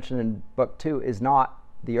firmament mentioned in Book 2 is not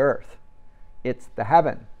the earth. It's the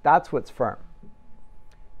heaven. That's what's firm.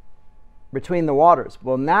 Between the waters.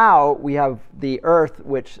 Well, now we have the earth,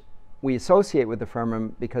 which we associate with the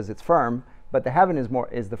firmament because it's firm, but the heaven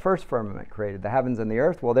is the first firmament created. The heavens and the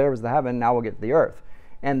earth. Well, there was the heaven. Now we'll get to the earth.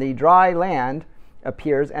 And the dry land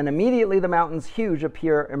appears, and immediately the mountains huge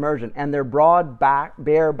appear emergent, and their broad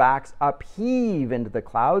bare backs upheave into the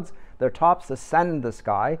clouds. Their tops ascend the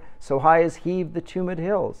sky, so high as heaved the tumid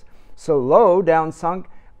hills. So low down sunk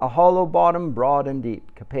a hollow bottom, broad and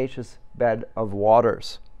deep, capacious bed of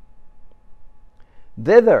waters.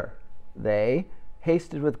 Thither they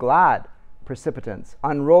hasted with glad precipitance,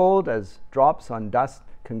 unrolled as drops on dust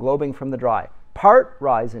conglobing from the dry. Part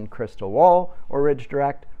rise in crystal wall or ridge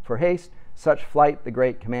direct, for haste such flight the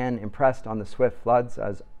great command impressed on the swift floods,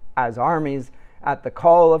 as armies at the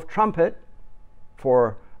call of trumpet,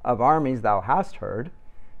 for of armies thou hast heard,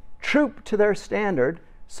 troop to their standard,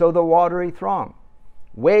 so the watery throng,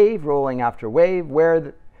 wave rolling after wave,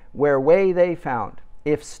 where way they found,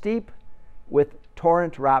 if steep with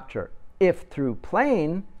torrent rapture, if through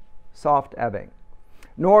plain soft ebbing,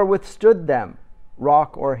 nor withstood them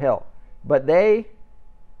rock or hill, but they,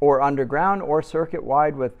 or underground or circuit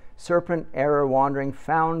wide, with serpent error wandering,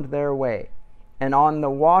 found their way, and on the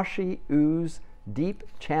washy ooze deep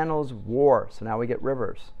channels wore. So now we get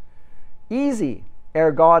rivers. Easy,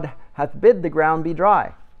 ere God hath bid the ground be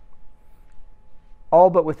dry, all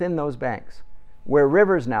but within those banks, where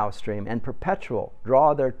rivers now stream, and perpetual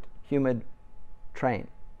draw their humid train.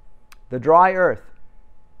 The dry earth,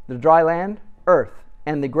 the dry land, earth,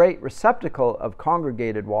 and the great receptacle of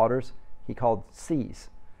congregated waters he called seas,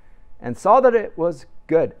 and saw that it was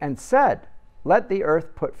good, and said, let the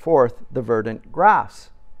earth put forth the verdant grass.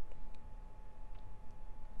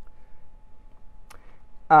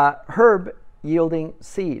 Herb yielding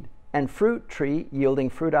seed, and fruit tree yielding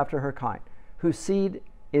fruit after her kind, whose seed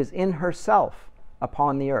is in herself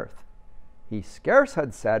upon the earth. He scarce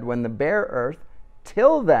had said when the bare earth,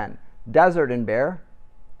 till then desert and bare,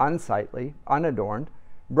 unsightly, unadorned,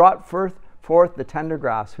 brought forth the tender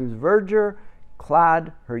grass, whose verdure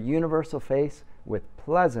clad her universal face with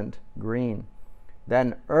pleasant green.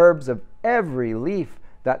 Then herbs of every leaf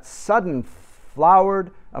that sudden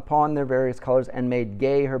flowered upon their various colors, and made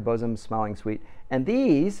gay her bosom smelling sweet. And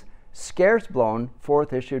these, scarce blown,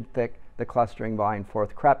 forth issued thick the clustering vine,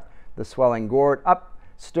 forth crept the swelling gourd, up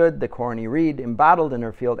stood the corny reed embattled in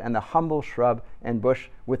her field, and the humble shrub and bush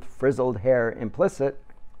with frizzled hair implicit.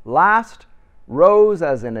 Last rose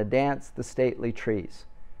as in a dance the stately trees,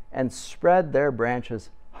 and spread their branches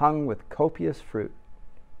hung with copious fruit,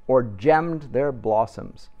 or gemmed their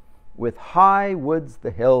blossoms. With high woods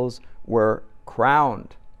the hills were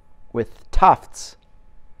crowned with tufts,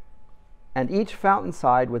 and each fountain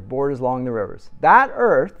side with borders along the rivers. That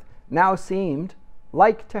earth now seemed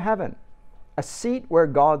like to heaven, a seat where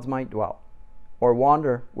gods might dwell, or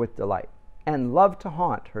wander with delight, and love to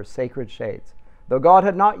haunt her sacred shades, though God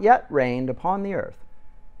had not yet reigned upon the earth,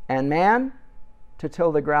 and man to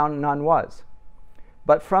till the ground none was.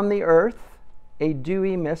 But from the earth a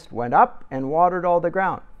dewy mist went up, and watered all the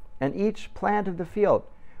ground, and each plant of the field,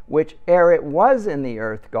 which ere it was in the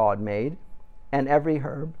earth God made, and every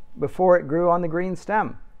herb before it grew on the green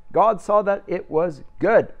stem. God saw that it was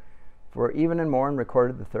good, for even and morn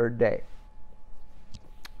recorded the third day.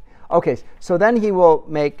 Okay, so then he will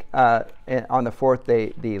make, on the fourth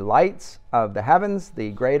day, the lights of the heavens, the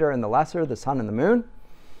greater and the lesser, the sun and the moon,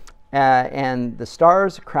 and the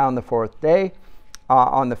stars crown the fourth day.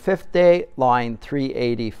 On the fifth day, line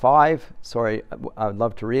 385, sorry, I'd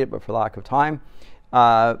love to read it, but for lack of time,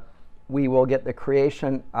 we will get the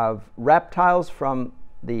creation of reptiles from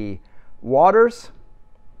the waters,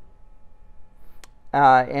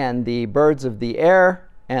 and the birds of the air,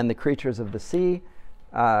 and the creatures of the sea,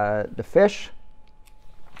 the fish,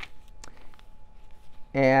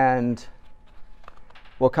 and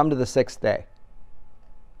we'll come to the sixth day.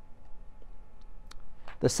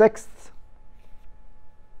 The sixth,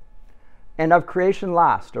 and of creation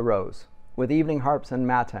last arose, with evening harps and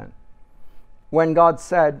matin, when God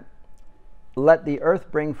said, let the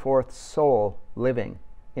earth bring forth soul living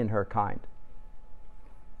in her kind,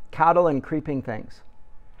 cattle and creeping things,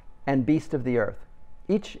 and beast of the earth,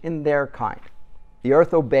 each in their kind. The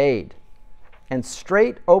earth obeyed, and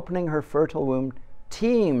straight opening her fertile womb,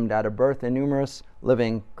 teemed at a birth in numerous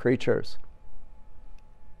living creatures.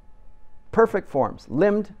 Perfect forms,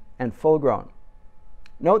 limbed and full grown.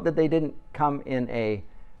 Note that they didn't come in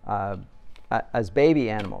as baby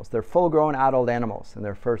animals. They're full-grown adult animals in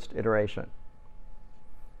their first iteration.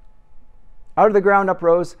 Out of the ground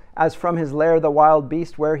uprose, as from his lair, the wild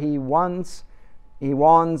beast, where he wans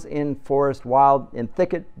in forest wild, in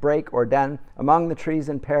thicket, brake, or den. Among the trees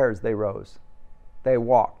in pairs they rose. They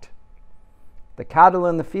walked. The cattle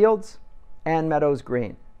in the fields and meadows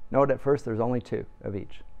green. Note at first there's only 2 of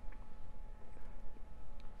each.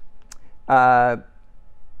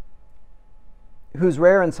 Whose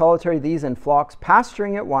rare and solitary these in flocks,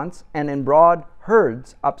 pasturing at once, and in broad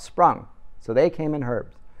herds upsprung. So they came in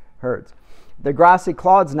herds. The grassy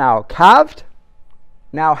clods now calved,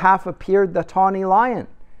 now half appeared the tawny lion,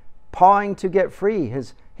 pawing to get free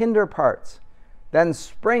his hinder parts. Then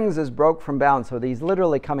springs as broke from bounds. So he's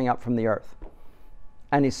literally coming up from the earth.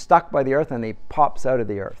 And he's stuck by the earth and he pops out of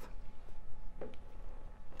the earth.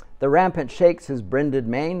 The rampant shakes his brinded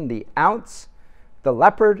mane, the ounce, the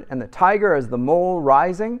leopard and the tiger as the mole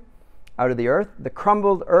rising out of the earth. The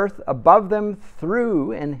crumbled earth above them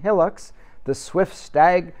threw in hillocks. The swift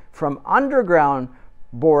stag from underground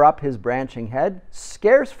bore up his branching head.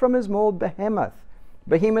 Scarce from his mold behemoth,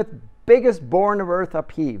 biggest born of earth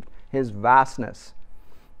upheaved his vastness.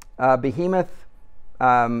 Behemoth,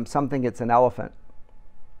 some think it's an elephant.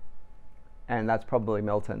 And that's probably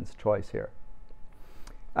Milton's choice here.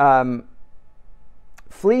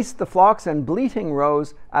 Fleeced the flocks and bleating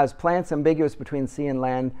rose as plants ambiguous between sea and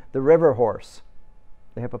land. The river horse,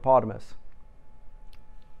 the hippopotamus.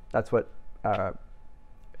 That's what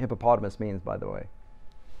hippopotamus means, by the way.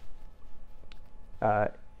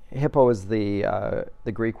 Hippo is the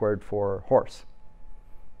Greek word for horse.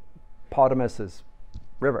 Potamus is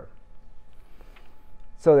river.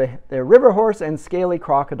 So the river horse and scaly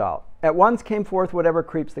crocodile. At once came forth whatever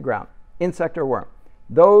creeps the ground, insect or worm.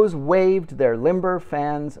 Those waved their limber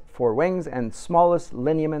fans for wings, and smallest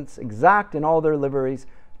lineaments, exact in all their liveries,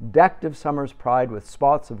 decked of summer's pride with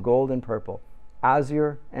spots of gold and purple,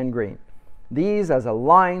 azure and green. These as a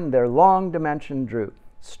line their long dimension drew,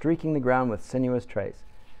 streaking the ground with sinuous trace.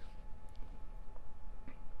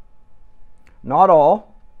 Not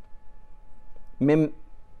all,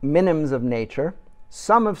 minims of nature,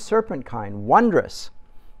 some of serpent kind, wondrous,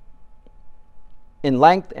 in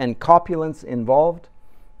length and copulence involved,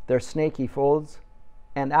 their snaky folds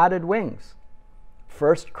and added wings.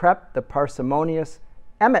 First crept the parsimonious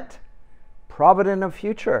emmet, provident of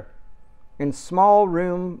future, in small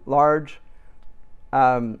room large,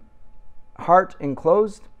 heart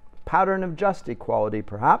enclosed, pattern of just equality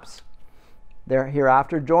perhaps. There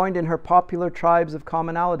hereafter joined in her popular tribes of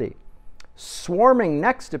commonality. Swarming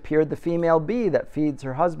next appeared the female bee that feeds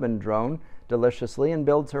her husband drone deliciously and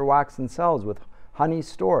builds her waxen cells with honey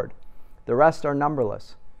stored. The rest are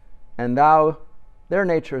numberless. And thou their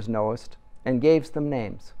natures knowest, and gavest them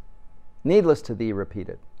names. Needless to thee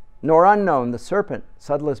repeated, nor unknown the serpent,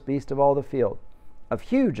 subtlest beast of all the field, of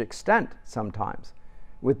huge extent sometimes,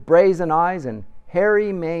 with brazen eyes and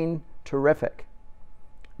hairy mane terrific.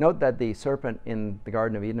 Note that the serpent in the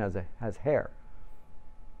Garden of Eden has hair.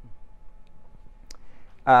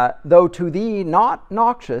 Though to thee not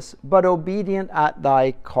noxious, but obedient at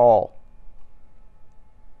thy call.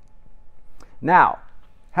 Now,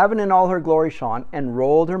 heaven in all her glory shone, and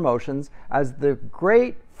rolled her motions as the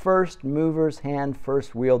great first mover's hand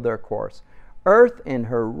first wheeled their course. Earth in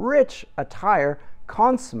her rich attire,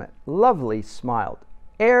 consummate, lovely smiled.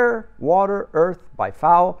 Air, water, earth, by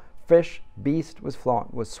fowl, fish, beast was flown,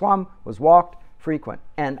 was swum, was walked, frequent.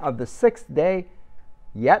 And of the 6th day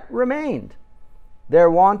yet remained. There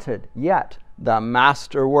wanted yet the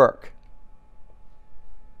master work.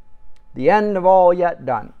 The end of all yet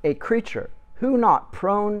done, a creature who not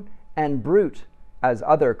prone and brute as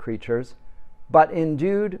other creatures, but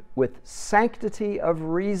endued with sanctity of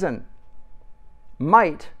reason,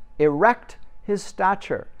 might erect his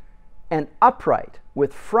stature, and upright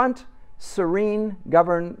with front serene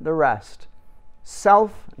govern the rest,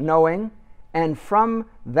 self-knowing, and from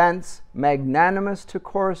thence magnanimous to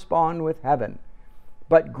correspond with heaven,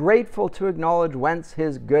 but grateful to acknowledge whence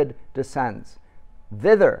his good descends,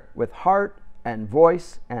 thither with heart and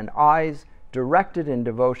voice and eyes directed in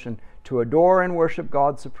devotion to adore and worship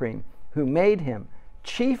God supreme, who made him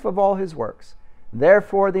chief of all his works.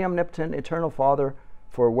 Therefore the omnipotent eternal Father,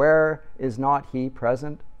 for where is not he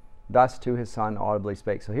present, thus to his Son audibly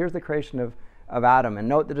spake. So here's the creation of Adam, and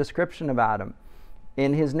note the description of Adam.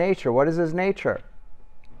 In his nature, what is his nature?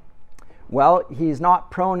 Well, he's not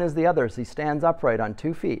prone as the others. He stands upright on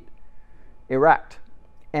 2 feet, erect,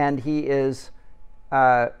 and he is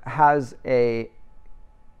endued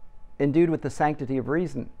with the sanctity of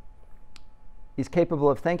reason. He's capable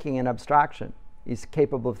of thinking in abstraction. He's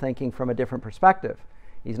capable of thinking from a different perspective.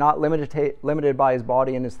 He's not limited by his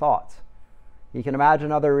body and his thoughts. He can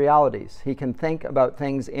imagine other realities. He can think about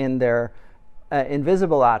things in their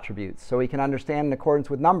invisible attributes, so he can understand in accordance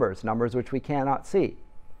with numbers which we cannot see.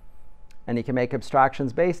 And he can make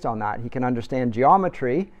abstractions based on that. He can understand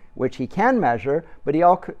geometry, which he can measure, but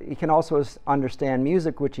he can also understand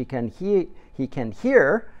music, which he can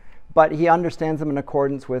hear, but he understands them in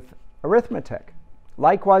accordance with arithmetic.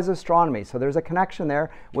 Likewise, astronomy. So there's a connection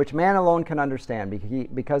there which man alone can understand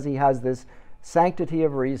because he has this sanctity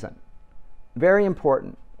of reason. Very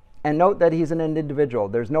important. And note that he's an individual.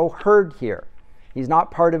 There's no herd here. He's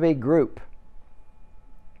not part of a group.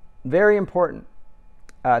 Very important.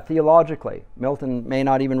 Theologically, Milton may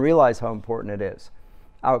not even realize how important it is,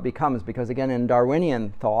 how it becomes, because again, in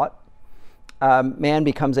Darwinian thought, man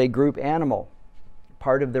becomes a group animal,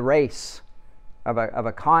 part of the race of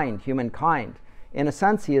a kind, humankind. In a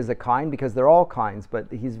sense, he is a kind because they're all kinds, but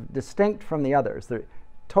he's distinct from the others. They're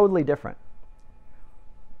totally different.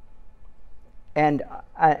 And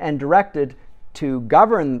directed to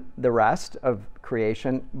govern the rest of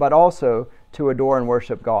creation, but also to adore and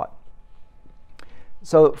worship God.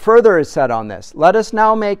 So further is said on this. Let us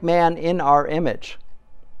now make man in our image,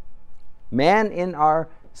 man in our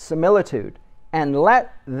similitude, and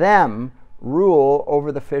let them rule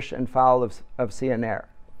over the fish and fowl of sea and air,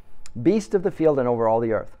 beast of the field, and over all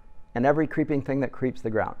the earth, and every creeping thing that creeps the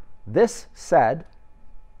ground. This said,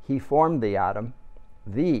 he formed thee, Adam,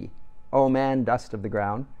 thee, O man, dust of the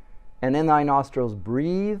ground, and in thy nostrils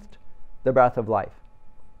breathed the breath of life.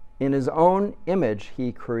 In his own image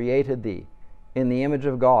he created thee. In the image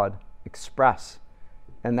of God, express,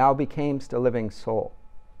 and thou becamest a living soul.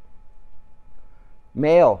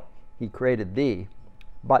 Male, he created thee,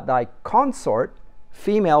 but thy consort,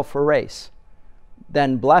 female for race.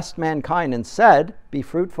 Then blessed mankind and said, be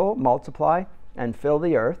fruitful, multiply, and fill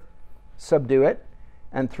the earth, subdue it,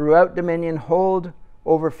 and throughout dominion hold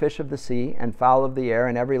over fish of the sea, and fowl of the air,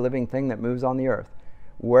 and every living thing that moves on the earth.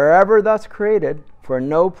 Wherever thus created, for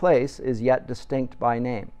no place is yet distinct by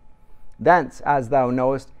name. Thence, as thou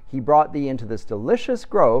knowest, he brought thee into this delicious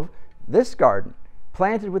grove, this garden,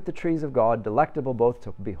 planted with the trees of God, delectable both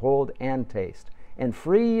to behold and taste. And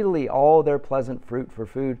freely all their pleasant fruit for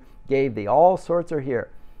food gave thee. All sorts are here,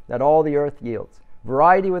 that all the earth yields,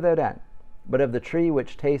 variety without end. But of the tree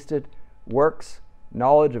which tasted works,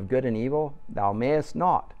 knowledge of good and evil, thou mayest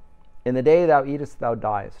not. In the day thou eatest, thou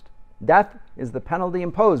diest. Death is the penalty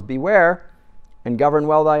imposed. Beware, and govern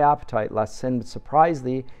well thy appetite, lest sin surprise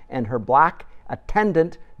thee, and her black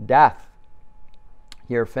attendant, death.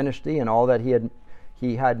 Here finished he, and all that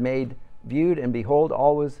he had made viewed, and behold,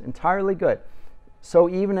 all was entirely good. So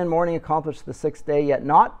even in morning accomplished the 6th day, yet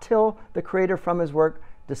not till the Creator from his work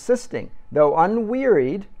desisting, though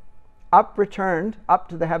unwearied, returned up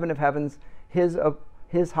to the heaven of heavens,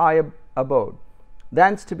 his high abode.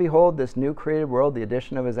 Thence to behold this new created world, the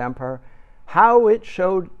addition of his empire, how it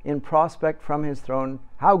showed in prospect from his throne,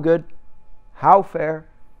 how good, how fair,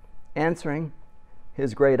 answering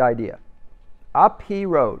his great idea. Up he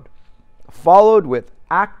rode, followed with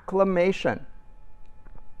acclamation,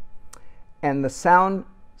 and the sound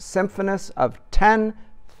symphonous of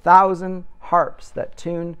 10,000 harps that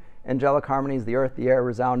tuned angelic harmonies. The earth, the air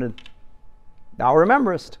resounded. Thou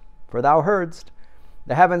rememberest, for thou heardst.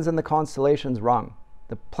 The heavens and the constellations rung.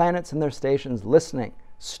 The planets in their stations listening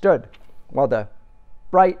stood, while the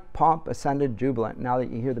bright pomp ascended jubilant. Now that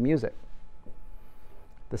you hear the music,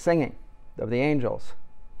 the singing of the angels.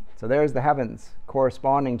 So there's the heavens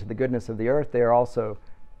corresponding to the goodness of the earth. They are also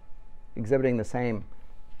exhibiting the same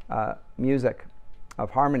music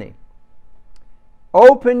of harmony.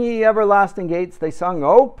 Open ye everlasting gates, they sung.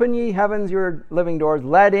 Open ye heavens, your living doors.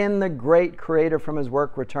 Let in the great Creator from his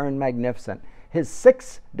work return magnificent. His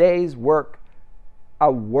 6 days' work,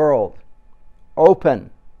 a world.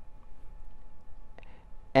 Open.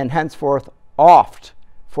 And henceforth oft,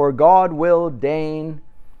 for God will deign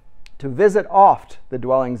to visit oft the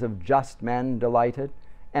dwellings of just men delighted,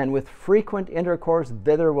 and with frequent intercourse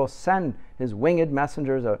thither will send his winged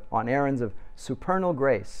messengers on errands of supernal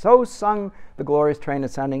grace. So sung the glorious train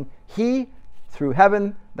ascending. He, through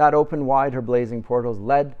heaven that opened wide her blazing portals,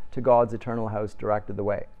 led to God's eternal house, directed the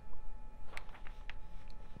way.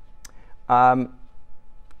 I'm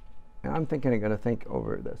thinking I'm going to think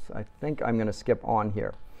over this. I think I'm going to skip on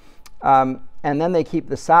here. And then they keep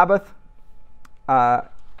the Sabbath on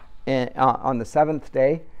the 7th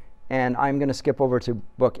day, And I'm going to skip over to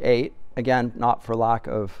book 8. Again, not for lack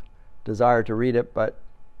of desire to read it, but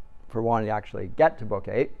for wanting to actually get to book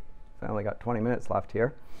 8. I only got 20 minutes left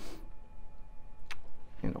here.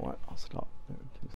 You know what? I'll stop. There we go.